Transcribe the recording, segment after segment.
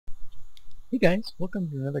Hey guys, welcome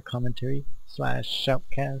to another commentary slash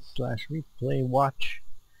shoutcast slash replay watch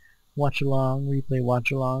along, replay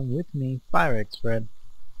watch along with me, FireXFred,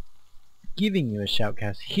 giving you a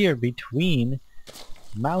shoutcast here between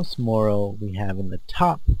MouzMorrow we have in the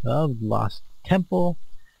top of Lost Temple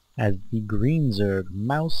as the green Zerg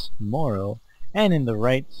MouzMorrow, and in the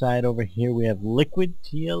right side over here we have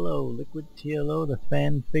LiquidTLO, the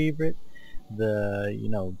fan favorite,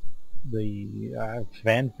 the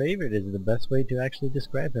fan favorite is the best way to actually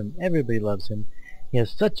describe him. Everybody loves him. He has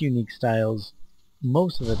such unique styles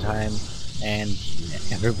most of the time, and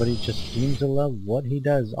everybody just seems to love what he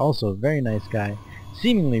does. Also, a very nice guy.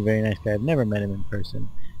 Seemingly very nice guy. I've never met him in person,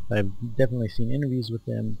 but I've definitely seen interviews with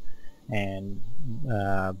him and,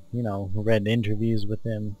 read interviews with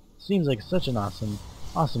him. Seems like such an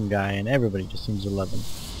awesome guy, and everybody just seems to love him.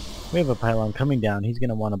 We have a pylon coming down. He's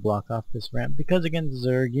going to want to block off this ramp because against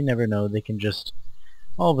Zerg, you never know. They can just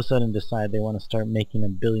all of a sudden decide they want to start making a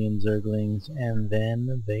billion Zerglings, and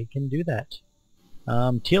then they can do that.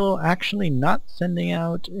 TLO actually not sending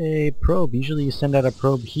out a probe. Usually you send out a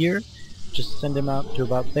probe here, just send him out to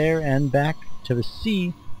about there and back to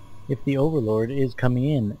see if the Overlord is coming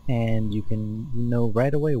in, and you can know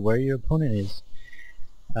right away where your opponent is.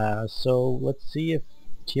 So let's see if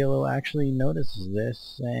TLO actually notices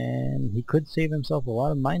this, and he could save himself a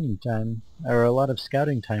lot of mining time, or a lot of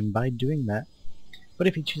scouting time by doing that. But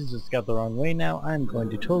if he chooses to scout the wrong way now, I'm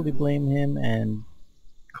going to totally blame him and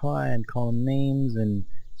call him names and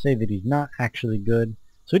say that he's not actually good.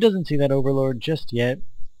 So he doesn't see that Overlord just yet.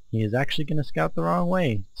 He is actually going to scout the wrong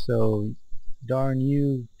way. So darn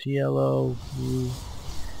you, TLO, you.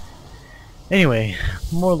 Anyway,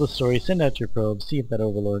 moral of the story, send out your probe, see if that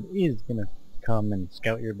Overlord is going to come and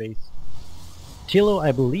scout your base. TLO,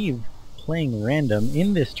 I believe, playing random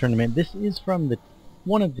in this tournament. This is from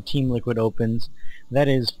one of the Team Liquid Opens. That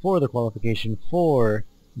is for the qualification for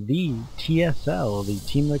the TSL, the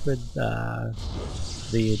Team Liquid, the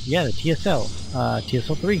TSL,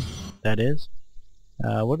 TSL 3. That is.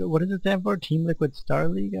 What does it stand for? Team Liquid Star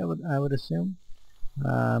League, I would assume.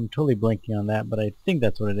 I'm totally blanking on that, but I think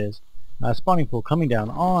that's what it is. Spawning pool coming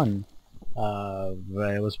down on.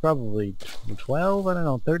 It was probably 12, I don't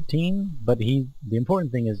know, 13, but the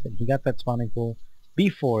important thing is that he got that spawning pool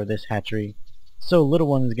before this hatchery, so little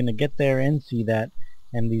one is going to get there and see that,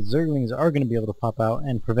 and these Zerglings are going to be able to pop out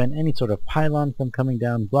and prevent any sort of pylon from coming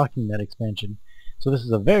down, blocking that expansion. So this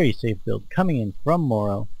is a very safe build coming in from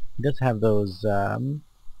Morrow. He does have those, it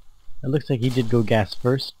looks like he did go gas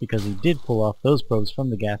first because he did pull off those probes from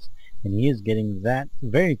the gas, and he is getting that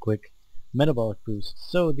very quick metabolic boost.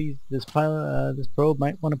 So this probe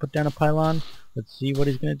might want to put down a pylon. Let's see what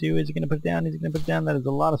he's going to do. Is he going to put it down? Is he going to put it down? That is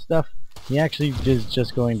a lot of stuff. He actually is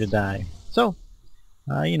just going to die. So,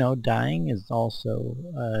 dying is also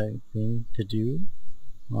a thing to do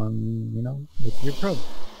on, with your probe.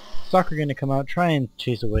 Stalker going to come out, try and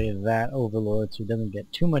chase away that Overlord so he doesn't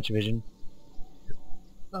get too much vision.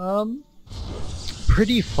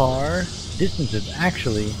 Pretty far distances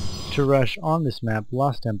actually to rush on this map,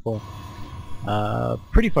 Lost Temple.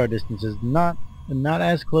 Pretty far distances, not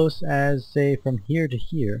as close as, say, from here to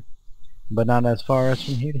here, but not as far as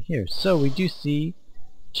from here to here. So we do see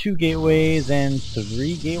 2 gateways and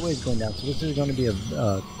 3 gateways going down. So this is going to be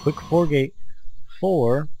a quick 4-gate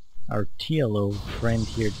for our TLO friend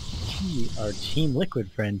here, our Team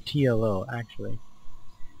Liquid friend, TLO, actually.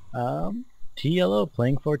 TLO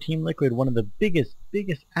playing for Team Liquid, one of the biggest,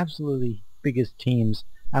 absolutely biggest teams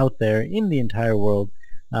out there in the entire world.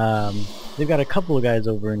 They've got a couple of guys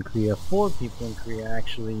over in Korea, 4 people in Korea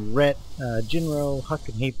actually. Rhett, Jinro, Huck,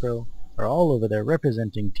 and Heypro are all over there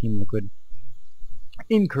representing Team Liquid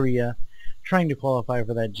in Korea, trying to qualify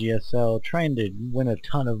for that GSL, trying to win a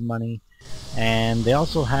ton of money. And they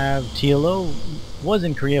also have TLO, was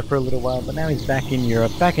in Korea for a little while, but now he's back in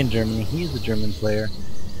Europe, back in Germany. He's a German player.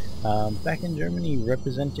 Back in Germany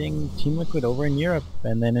representing Team Liquid over in Europe.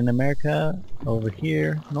 And then in America, over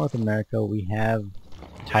here, North America, we have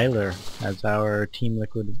Tyler as our Team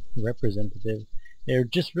Liquid representative. They're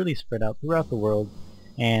just really spread out throughout the world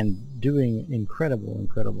and doing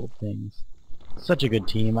incredible things. Such a good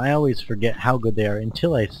team. I always forget how good they are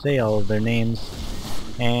until I say all of their names.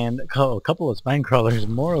 And a couple of spine crawlers.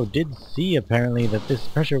 Morrow did see apparently that this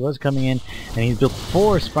pressure was coming in, and he's built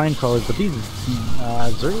 4 spine crawlers, but these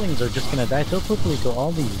Zerglings are just going to die so quickly. So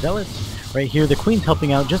all these zealots right here, the queen's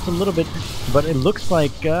helping out just a little bit, but it looks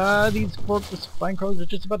like these 4 spine crawlers are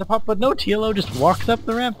just about to pop, but no, TLO just walks up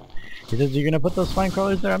the ramp. He says, you're going to put those spine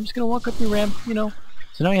crawlers there, I'm just going to walk up the ramp,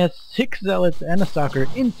 So now he has 6 zealots and a stalker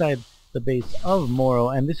inside the base of Morrow,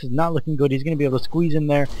 and this is not looking good. He's going to be able to squeeze in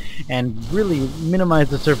there and really minimize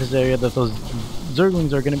the surface area that those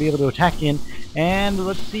Zerglings are going to be able to attack in. And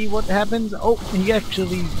let's see what happens. Oh, he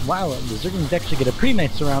actually, wow, the Zerglings actually get a pretty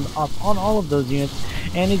nice surround off on all of those units.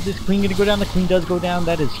 And is this Queen going to go down? The Queen does go down.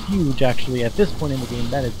 That is huge, actually, at this point in the game.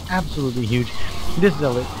 That is absolutely huge. This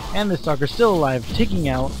Zealot and this Stalker still alive, taking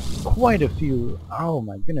out quite a few, oh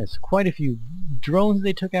my goodness, quite a few drones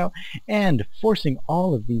they took out, and forcing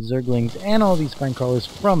all of these Zerglings and all these Spine Crawlers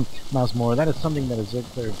from MouzMorrow. That is something that a Zerg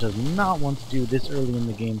player does not want to do this early in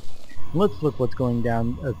the game. Let's look what's going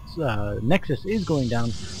down. Nexus is going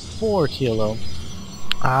down for TLO.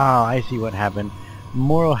 Ah, I see what happened.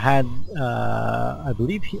 Morrow had, I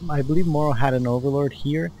believe Morrow had an Overlord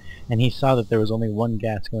here, and he saw that there was only one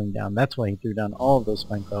gas going down. That's why he threw down all of those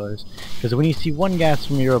Spine Crawlers. Because when you see one gas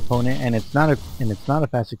from your opponent, and it's not a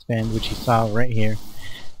fast expand, which he saw right here,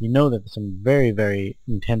 you know that some very, very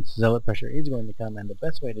intense Zealot pressure is going to come, and the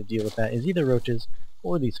best way to deal with that is either roaches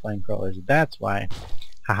or these Spine Crawlers. That's why.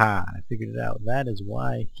 Haha, I figured it out. That is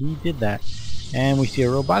why he did that. And we see a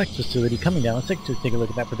robotics facility coming down. Let's take a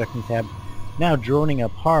look at that production tab. Now droning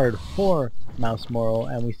up hard for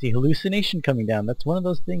MouzMorrow, and we see hallucination coming down. That's one of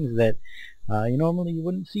those things that you normally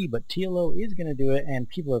wouldn't see, but TLO is going to do it, and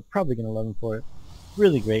people are probably going to love him for it.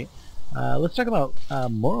 Really great. Let's talk about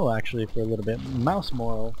Morrow actually for a little bit.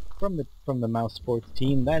 MouzMorrow from the Mouse Sports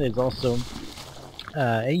team. That is also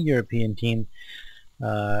a European team.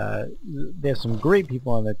 There's some great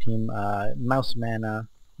people on their team. Mouse Mana,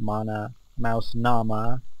 Mouse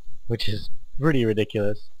Nama, which is pretty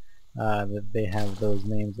ridiculous. That they have those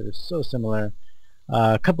names that are so similar.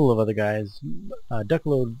 A couple of other guys.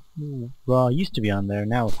 Duckload Raw used to be on there.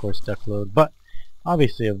 Now, of course, Duckload. But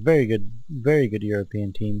obviously, a very good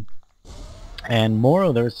European team. And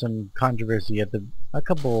Morrow, there was some controversy a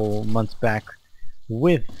couple months back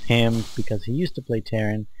with him because he used to play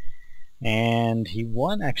Terran, and he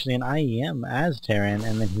won actually an IEM as Terran,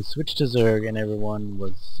 and then he switched to Zerg, and everyone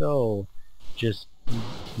was so just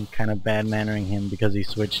kind of bad-mannering him because he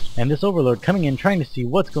switched. And this Overlord coming in, trying to see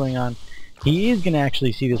what's going on. He is going to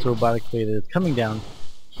actually see this robotic play that is coming down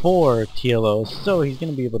for TLO, so he's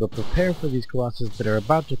going to be able to prepare for these Colossus that are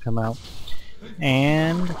about to come out.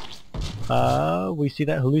 And we see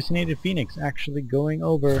that hallucinated Phoenix actually going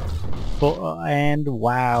over, and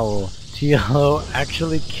wow, TLO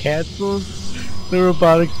actually cancels the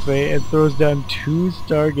robotic spray and throws down 2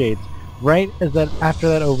 Stargates right as after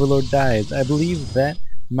that Overlord dies. I believe that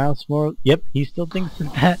MouzMorrow, yep, he still thinks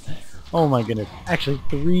that. Oh my goodness, actually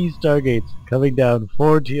 3 Stargates coming down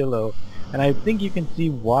for TLO, and I think you can see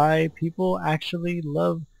why people actually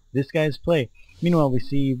love this guy's play. Meanwhile, we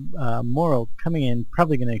see Morrow coming in,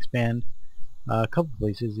 probably going to expand a couple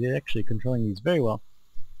places. He's actually controlling these very well.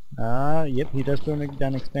 Yep, he does throw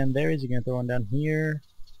down expand there. Is he going to throw one down here?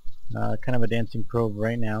 Kind of a dancing probe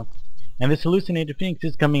right now. And this hallucinated Phoenix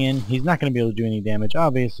is coming in. He's not going to be able to do any damage,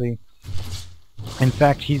 obviously. In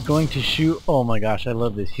fact, he's going to shoot... Oh my gosh, I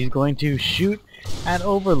love this. He's going to shoot at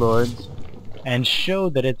Overlords and show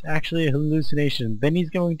that it's actually a hallucination. Then he's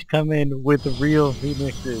going to come in with real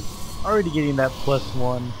Phoenixes. Already getting that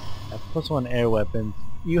 +1 air weapons.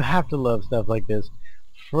 You have to love stuff like this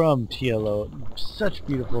from TLO. Such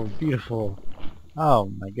beautiful.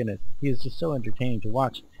 Oh my goodness, he is just so entertaining to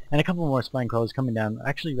watch. And a couple more Spine Crawlers coming down.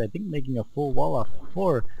 Actually, I think making a full wall off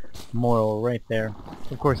for Morrow right there.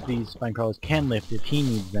 Of course, these Spine Crawlers can lift if he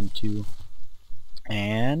needs them to.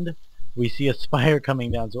 And we see a Spire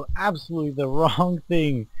coming down. So absolutely the wrong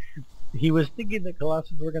thing. He was thinking that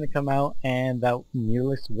Colossus were going to come out, and that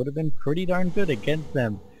Mutalisk would have been pretty darn good against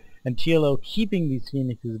them. And TLO keeping these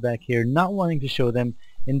Phoenixes back here, not wanting to show them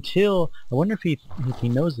until... I wonder if he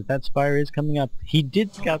knows that that Spire is coming up. He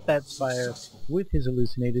did scout that Spire with his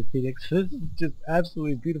hallucinated Phoenix. This is just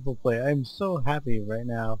absolutely beautiful play. I'm so happy right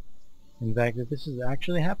now, in fact, that this is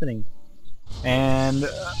actually happening. And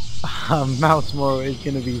MouzMorrow is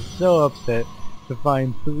going to be so upset to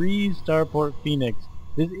find 3 Starport Phoenix.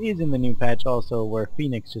 This is in the new patch also, where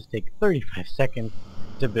Phoenix just take 35 seconds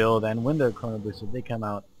to build, and when they're chrono boosted, they come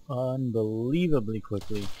out unbelievably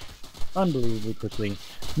quickly.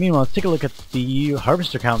 Meanwhile, let's take a look at the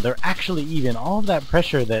harvester count. They're actually even. All of that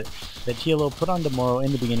pressure that TLO put onto Morrow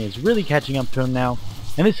in the beginning is really catching up to him now.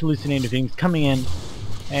 And this hallucinated thing's coming in,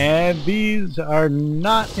 and these are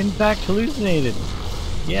not in fact hallucinated.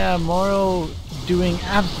 Yeah, Morrow doing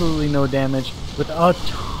absolutely no damage with a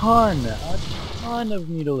ton of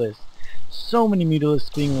Mutalisks. So many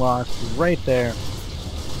Mutalisks being lost right there.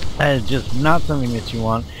 That is just not something that you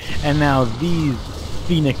want. And now these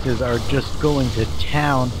Phoenixes are just going to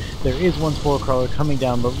town. There is one spore crawler coming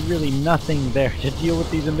down, but really nothing there to deal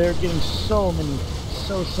with these, and they're getting so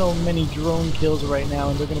many drone kills right now,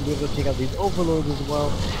 and they're going to be able to take out these overlords as well.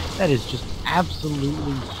 That is just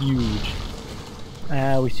absolutely huge.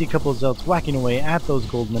 We see a couple of zealots whacking away at those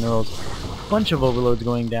gold minerals. Bunch of overlords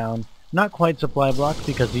going down. Not quite supply blocked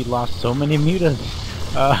because he lost so many mutas.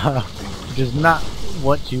 Which is not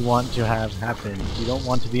what you want to have happen. You don't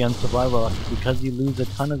want to be on supply blocked because you lose a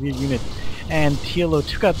ton of your units. And TLO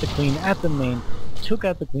took out the queen at the main, took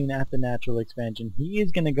out the queen at the natural expansion. He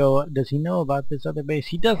is going to go, does he know about this other base?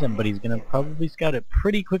 He doesn't, but he's going to probably scout it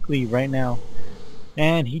pretty quickly right now.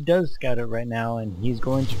 And he does scout it right now, and he's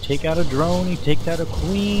going to take out a drone. He takes out a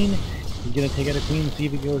queen. He's going to take out a queen and see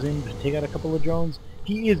if he goes in to take out a couple of drones.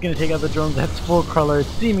 He is going to take out the drones. That's full crawler. It's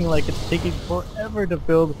seeming like it's taking forever to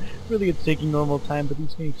build. Really, it's taking normal time, but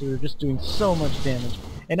these phoenixes are just doing so much damage.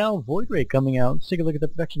 And now Void Ray coming out. Let's take a look at the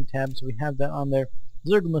production tab. So we have that on there.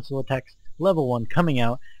 Zerg missile attacks, level 1 coming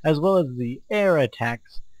out, as well as the air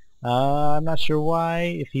attacks. I'm not sure why.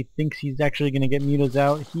 If he thinks he's actually going to get mutas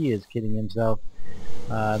out, he is kidding himself.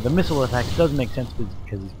 The missile attacks does make sense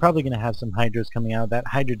because he's probably going to have some hydras coming out. That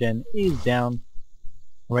hydra den is down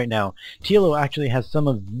right now. TLO actually has some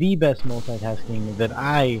of the best multitasking that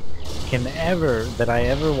I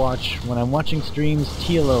ever watch. When I'm watching streams,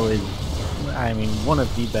 TLO is, I mean, one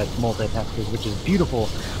of the best multitaskers, which is beautiful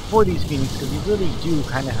for these Phoenix because you really do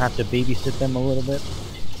kind of have to babysit them a little bit.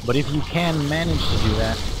 But if you can manage to do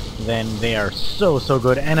that, then they are so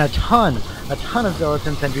good, and a ton of zealots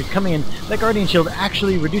and sentries coming in. That guardian shield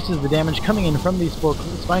actually reduces the damage coming in from these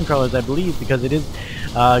spine crawlers, I believe, because it is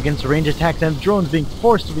against range attacks and drones being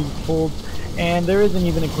forced to be pulled, and there isn't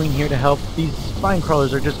even a queen here to help. These spine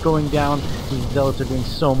crawlers are just going down. These zealots are doing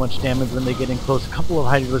so much damage when they get in close. A couple of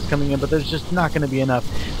hydras coming in, but there's just not going to be enough.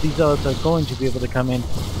 These zealots are going to be able to come in,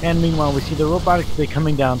 and meanwhile we see the robotic blade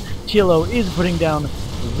coming down. TLO is putting down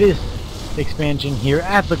this expansion here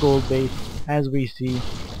at the gold base, as we see,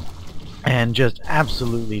 and just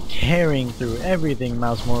absolutely tearing through everything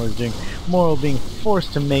MouzMorrow is doing. Morrow being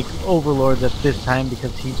forced to make overlords at this time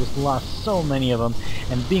because he just lost so many of them,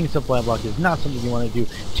 and being supply blocked is not something you want to do.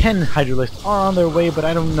 10 hydralisks are on their way, but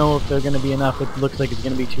I don't know if they're going to be enough. It looks like it's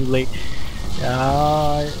going to be too late.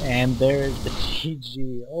 And there's the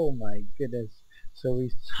GG. Oh my goodness. So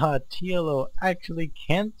we saw TLO actually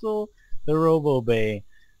cancel the Robo Bay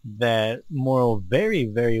that Morrow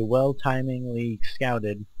very well timingly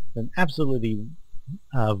scouted. An absolutely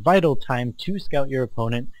vital time to scout your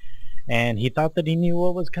opponent, and he thought that he knew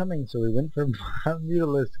what was coming, so he went for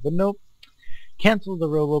Mutalisk, but nope. Canceled the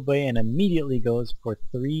Robo Bay and immediately goes for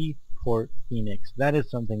 3 Port Phoenix. That is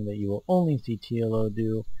something that you will only see TLO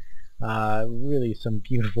do. Really some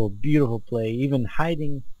beautiful play, even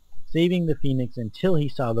saving the Phoenix until he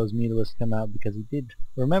saw those Mutalisks come out, because he did,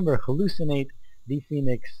 remember, hallucinate the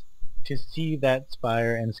Phoenix to see that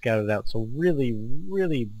spire and scout it out. So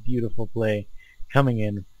really beautiful play coming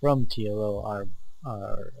in from TLO,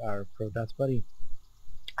 our Protoss buddy.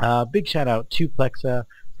 Big shout out to Plexa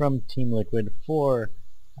from Team Liquid for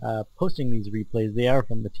posting these replays. They are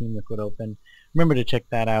from the Team Liquid Open. Remember to check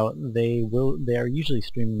that out. They are usually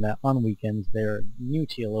streaming that on weekends. There are new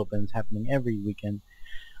TL Opens happening every weekend,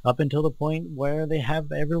 up until the point where they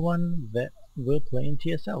have everyone that will play in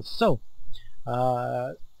TSL. So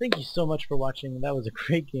thank you so much for watching. That was a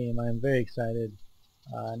great game. I am very excited.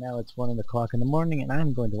 Now it's 1 o'clock in the morning, and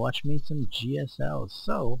I'm going to watch me some GSL.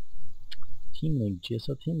 So, Team Link,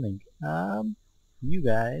 GSL Team Link. You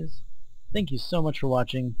guys, thank you so much for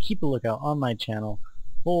watching. Keep a lookout on my channel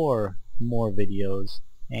for more videos,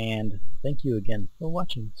 and thank you again for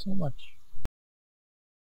watching so much.